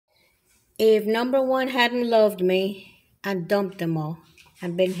If number one hadn't loved me and dumped them all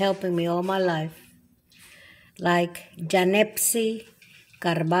and been helping me all my life, like Janepsi,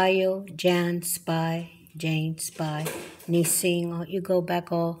 Carballo, Jan Spy, Jane Spy, Nising, you go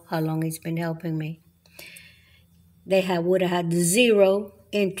back all how long he's been helping me. They would have had zero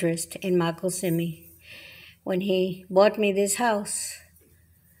interest in Michael Simi when he bought me this house.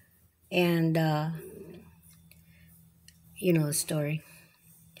 And you know the story.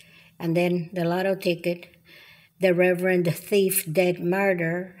 And then the lotto ticket, the Reverend Thief Dead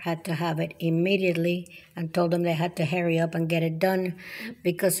Murder had to have it immediately and told them they had to hurry up and get it done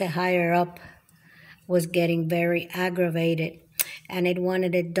because the higher up was getting very aggravated and it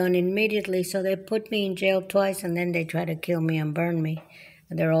wanted it done immediately. So they put me in jail twice and then they tried to kill me and burn me.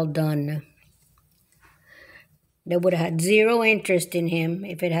 And they're all done. They would have had zero interest in him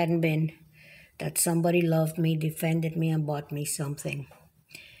if it hadn't been that somebody loved me, defended me, and bought me something.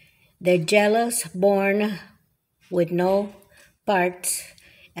 The jealous, born with no parts,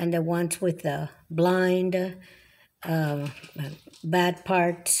 and the ones with the blind, bad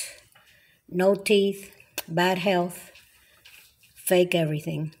parts, no teeth, bad health, fake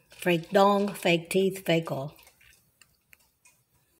everything. Fake dong, fake teeth, fake all.